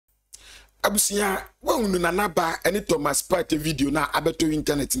abusia wonu na naba ene Thomas Partey video na abeto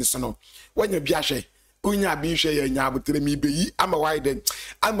internet ni so no wanya biahwe onya abihwe ya nya abotere mi beyi ama wide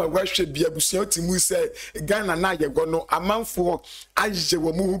ama wahwe bia abusia otimu se Ghana na yego no amanfo aje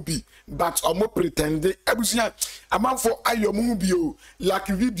wo mu bi but omo pretend abusia amanfo ayo mu bi o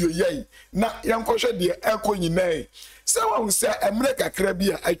like video yei na yankohwe de ekonyina se wa se emre kakra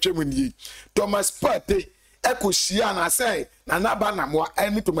bi a atwem ni Thomas Partey Ɛkɔso na say na naba na mo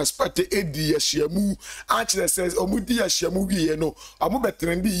any Thomas Partey edi yahyiamu actually says omudi yahyiamu wiye no omo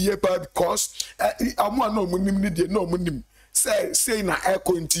betrendi ye pa because omo na omunim ni de na omunim say na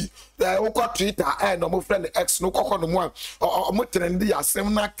ɛkɔnti wokɔ Twitter no mo friend X no kokɔ no mo omo trendi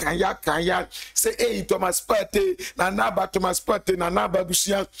yasem na kan say Thomas Partey na naba Thomas Partey na naba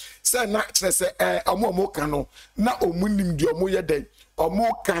busia say na actually say omo kan no na omunim de omo ye den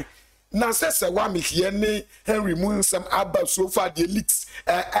omo kan na sese wa me here ne Henry Munsam aba so far the leaks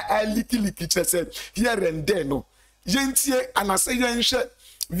leaky chese here and there no yentie anase yenhwe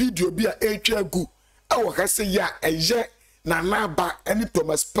video bi a etwa gu e wo kase ya eye na naba any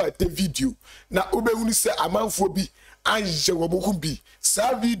Thomas Partey video na obehunu se amanfo bi anje wo boku bi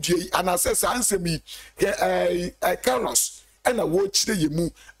sa video anase sa ansemi Carlos ena wo chire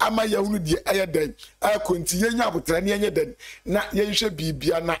yemu ama yahunu de ayeden akonti yenya abotra ne yeden na yenhwe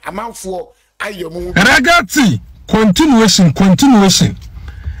bibia na amanfo ayomu ragati continuation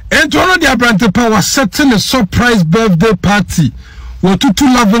entono the Abrante Power setting a surprise birthday party wo tutu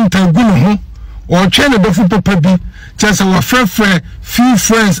 11 taguno ho o twene dofu papa bi chese wa frefre few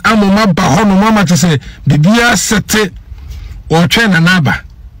friends amoma ba ho no mama chese bibia sete o twene naba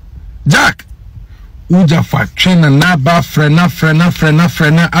Jack uja fa twena na ba frena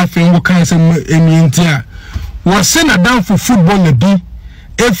afi ngo kan se emienti a wo se na dan for football le bi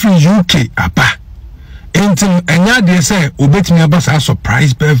every UK apa entin enya de se obetimi aba sa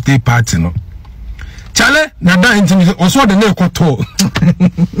surprise birthday party no chale na dan entin oso de na ekoto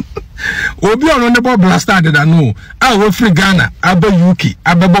obi ono ne bo blaster de da no a wo free Ghana aba UK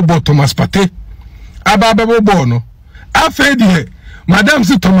aba bo Thomas Partey aba bo no afa de madam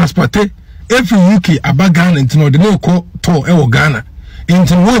si Thomas Partey every UK abagan into the no ko to e Ghana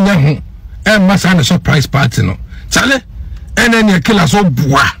into wonya ho e masa na surprise party no chale ene killer so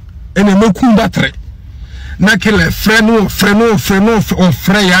boa ene mekum batre na killer friend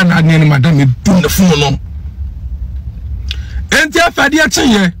ya na ne madam e dun fun no enti afade a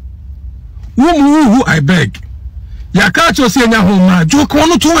chenye wu I beg ya ka cho se nya ho ma jo ko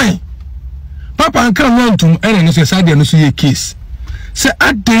no to wen papa anka no ntum ene no se sade no so ye case se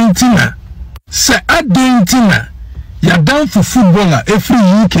adentina ya down for footballer every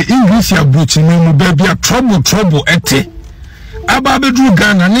UK English ya brochi mu baby a trouble ete aba bedru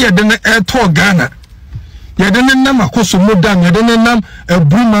Ghana ne ye de na to Ghana ye de na makoso modam ye de na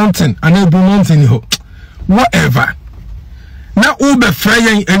Blue Mountain and Blue Mountain ho whatever na ube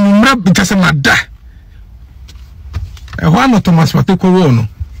frayen enumra bikase mada e ho no Thomas Partey ko wo no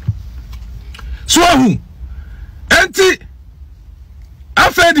so ahu enti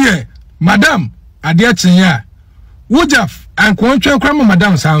afedie madam ade chinya wujaf ankontwe kwama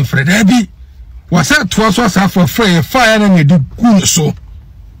madam sanfre dabi wasa to so asa for free fire na ne du kun so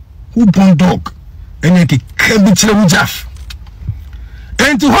who born dog ene ke kabi chire wujaf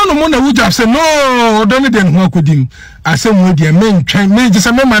enti hono mo na wujaf se no do ne den ho akodim asem wo de men twan me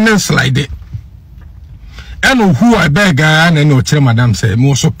gise me man slide eno who I beg na ne chire madam say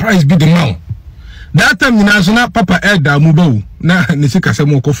mo surprise be the man that time ni na so na papa elda mu bawo na ne sika se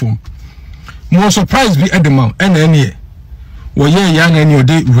mo kofom more surprise be at the mount and any wo ye ya na ni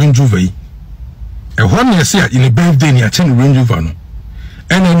ode Range Rover yi e ho na se in a birthday ni a chen Range Rover no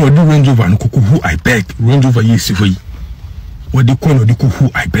and any ode Range Rover no kuku I beg Range Rover yi si hoyi wo de ko no de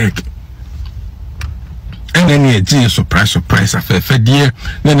kuku I beg and any a surprise afefe de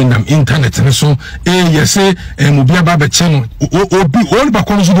na nam internet ne so yes mo bia ba be che no obi o ba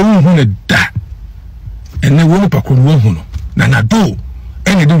ko no so de hu ne da and ne wo no pa ko no hu no na do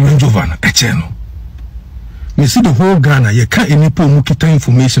any the Range Rover na eche no me see the whole Ghana you can't any po mu kita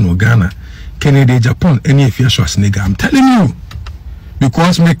information o Ghana Canada Japan any if you Schwarzenegger I'm telling you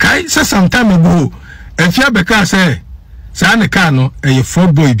because me kai say some time ago if you beka say na car no a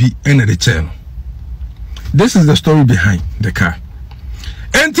Ford boy bi any the chair no this is the story behind the car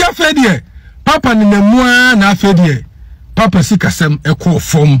enti afedie papa ni namua na afedie papa sikasem ekọ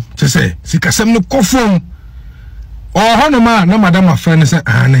form to say sikasem no ko form oh hono ma na madam afrene se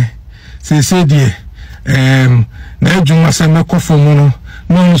ane se die na ejuma se mekofo mu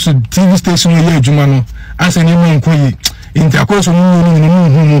no so TV station ye ejuma no ase ni mo nkoyi inti akoso mu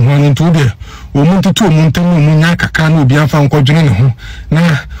no nto de o mu ntutu o mu ntamu mu nya kaka na obi anfa nkodwene ne ho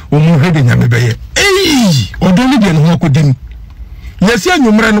na omu hede nyame beye odoni de no akodim yesi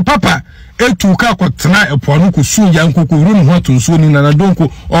anwumre no papa etu ka akotena epo no ko su yankoko ru no ho tonso ni na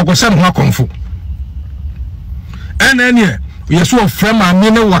donko ogosa no akonfo ene yesu ofre ma me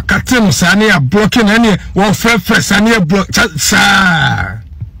ne wakate no sa ne ya blocking ene wo frefre sa ne ya block sa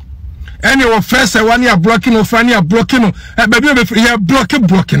ene wo frese one ya blocking no fra ne ya blocking no baby be ya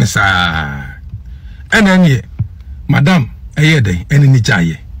blocking sa ene madam eyede ene ni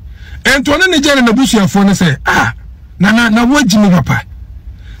jaye ento ne jere na busuafo ne se na wajimi papa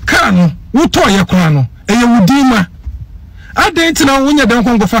ka no wuto ye kra no eye wudima adenti na wonya dan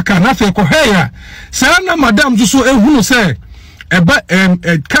kongo faka na fe ko heya sa na madam so ehunu se eba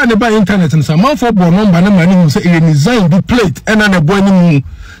ka ne ba internet nsa manfo bo number na mani hu se e design the plate ena na boy ni mu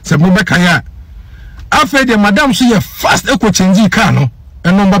se mo be kaya afa de madam so ye fast e ko change ka no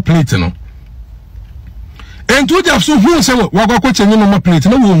e number plate no ento ja so hu se wa ko change number plate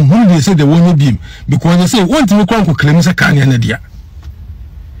na wo hu de se de wonye bim because they say want me kwanko claim se ka ne na dia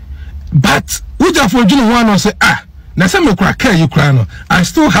but uja for junu one say na say me kra ka you kra no I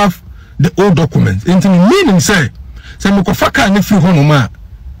still have the old documents into meaning say me ko faka ne free hono ma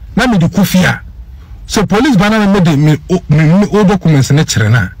na me de kufia so police banana me old documents na kire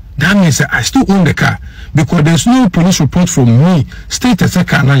na that means I still own the car because there's no police report from me state as a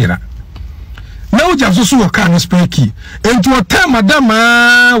car na yira na uja so car no spare key into what time madam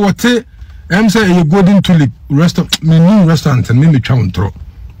what say you golden tulip restaurant me new restaurant and me twa ontro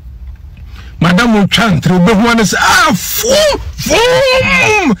madam chantri be ho na say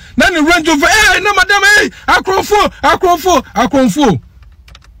na ni range over na madam akrofo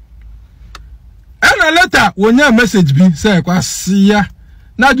ana letter wonya message bi say kwasia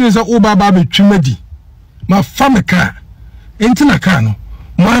na dun say oba ba be twimadi ma fameka entina ka no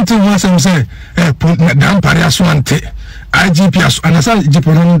manti ho asem say dan pare aswante IGP anasa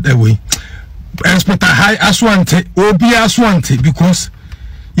jipono we inspector high aswante obi aswante because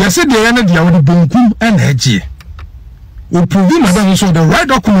yes, the end of the hour, bonkum and edgy. We prove madam so the right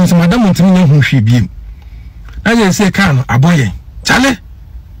documents, madam, won't mean who she be. I say, can a boy, Charlie.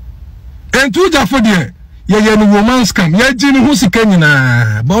 And two for dear, ye woman's come, ye Jenny who's a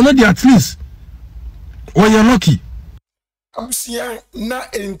canina, but not at least. Or you're lucky. I'm seeing na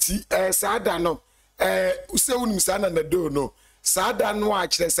enti, Sadano, Useun Sana na do no. Sadano,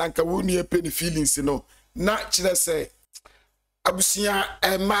 actually, Sankawuni penny feelings, you know. Naturally say. Abusia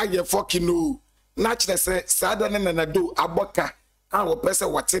ma ye fokino na kire se sada na do aboka wo pese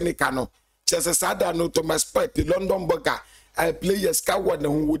watene ka no kire se sada no Thomas Partey London burger players ka won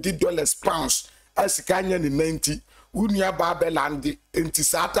ho $10 pounds asika nya ni 90 unua ba belandi enti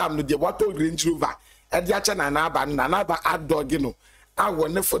sada no de wato Range Rover e de acha na aba adog no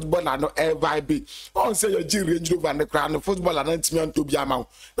awo ne footballer no vibe on say your Range Rover ne kra no footballer na ntimi antobi ama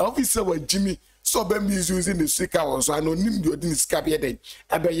na officer wa Jimmy so be using the speaker also and onim the odin scabier den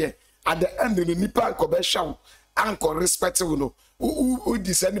abeye at the end the nipa ko be shaw anko respectful no who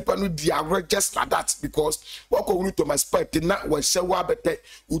descend nipa no dia just like that because what ko unu Thomas Partey na wa shawa bete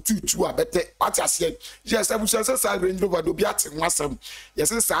ututu abete atiase yes abusa say Range Rover do bi ate nwasam yes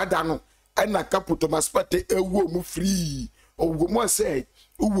say da no na kapo Thomas Partey ewo mu free owo mo say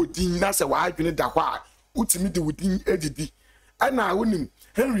uwo din na say wa adwene da hwa utimi de wudin edidi ana wonim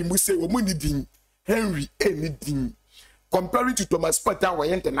Henry Muse omuni din Henry anything comparing to Thomas Partey our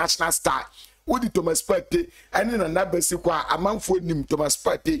international star what the Thomas Partey and in another kwa amanfo nim Thomas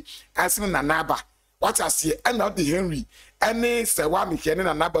Partey asina na naba what I see and now the Henry any se wa me hye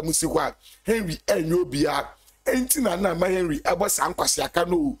na naba Muse kwa Henry enyo bia enti na ma Henry abosa nkwase aka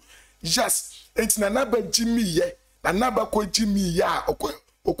no just enti na naba Jimmy ye na naba ko Jimmy ya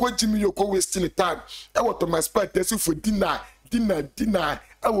okwo Jimmy yoko wasting time e wo Thomas Partey so for dinner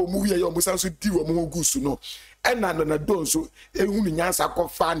awo mu ye yo musa so di wo mu gusu no ena na don so ehunu nyansa ko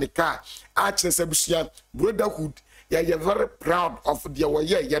fa ne ka a kire sabusua brotherhood ye very proud of the way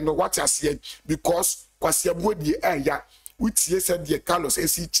ye no what ase because kwasiabu die eya utie se die Carlos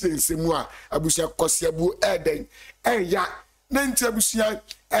esi kire nsemu a abusua kwasiabu eden eya na nti abusua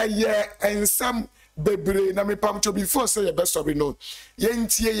eye ensam bebre na me pamcho before say ye be sorry no ye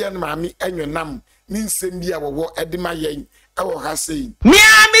ntie ye na mami enwonam ni nsem bia wo edema yen ewo ha sei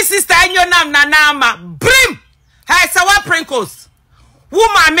mi sister enwonam na nama brim hey sawa prinkles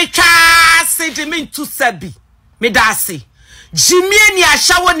woman me twa se de me ntu sabi me da se jimie ni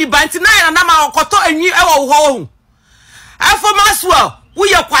ahyawo ni banti na nama okoto anwi ewo ho afomaswo wo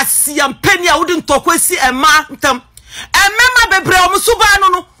ye kwase ampani a wo de ntokwasi ema ntam emema bebre omusuba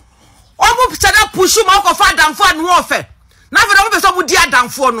no omu pichada pushu ma ko fa danfo anu ofe na fe do be so mu di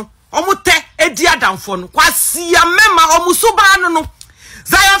adanfo no omu te edi adanfo no kwasi amema omusuba no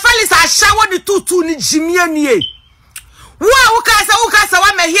Zion Felix ashawo ni tutu ni jimie nie. Wa ukasa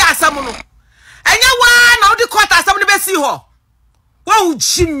wa mehi asam no. Enye wa na odi court asam ne besi ho. Wa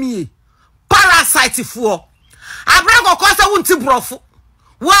ujimie parasite fuo. Abrago kosa wunti brofo.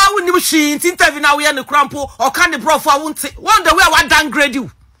 Wa wuni hwi inti interview na we ne krampo o ka ne brofo a wunti. One the way wa downgrade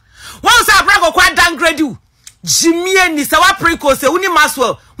you. One say abrago kwa downgrade you. Jimie ni se wa prinko se wuni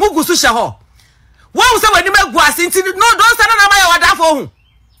Maxwell mugusu hye ho. One say wani magu asinti no don say na ma ya wadafo hu.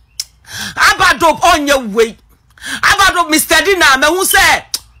 Abado onye wey. Abado Mr. Dina me hu say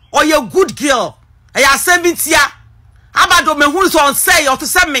oye good girl. E ya sembitia. Abado me hu so on say o to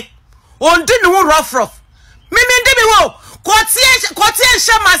say me. On di ne hu rough. Me ndi me wo. Kotie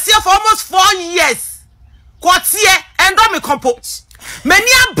shemasia for almost 4 years. Kotie endo me compose. Many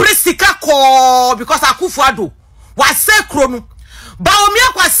a brisika ko because Akufuado was say krono.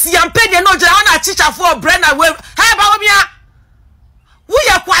 Baomia kwa siampede no jana na chicha for Brenna we. Hey Baomia. Wo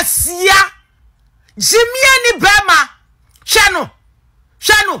ya kwa sia. Jimie ni bema. Shano.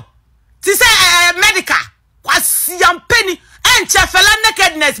 Ti say medical kwa siampeni enche fela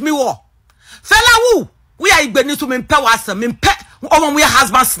nakedness mi wo. Fela wu we are igbeni to mempe wasa mempe omo we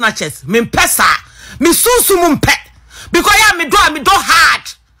husband snatchers mempe sa me sunsu mempe because ya me do hard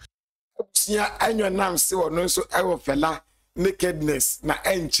sia anyo nam se wono so ewo fela nakedness na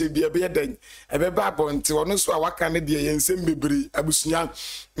enche bia be den ebeba abonte wono so awaka ne de yensem bebre abusunya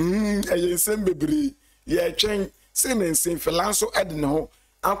yensem bebre ye twen se ne nsem fela so ede ne ho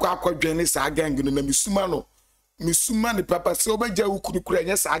akwadwene sa gang no na misuma ne papa se obeja ukurukura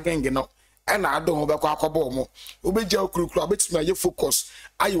nya sa gang no ena ado ho bekwa akobo mo obeja ukurukura betumi aye focus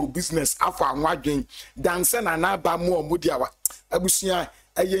ayo business afọ anwadwen danse na na ba mo omudi awa abusunya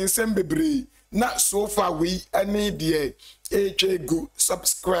ayensem bebre na so far we any there go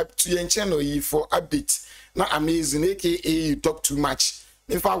subscribe to your channel for updates na amazing aka you talk too much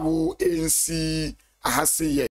if I will see ahase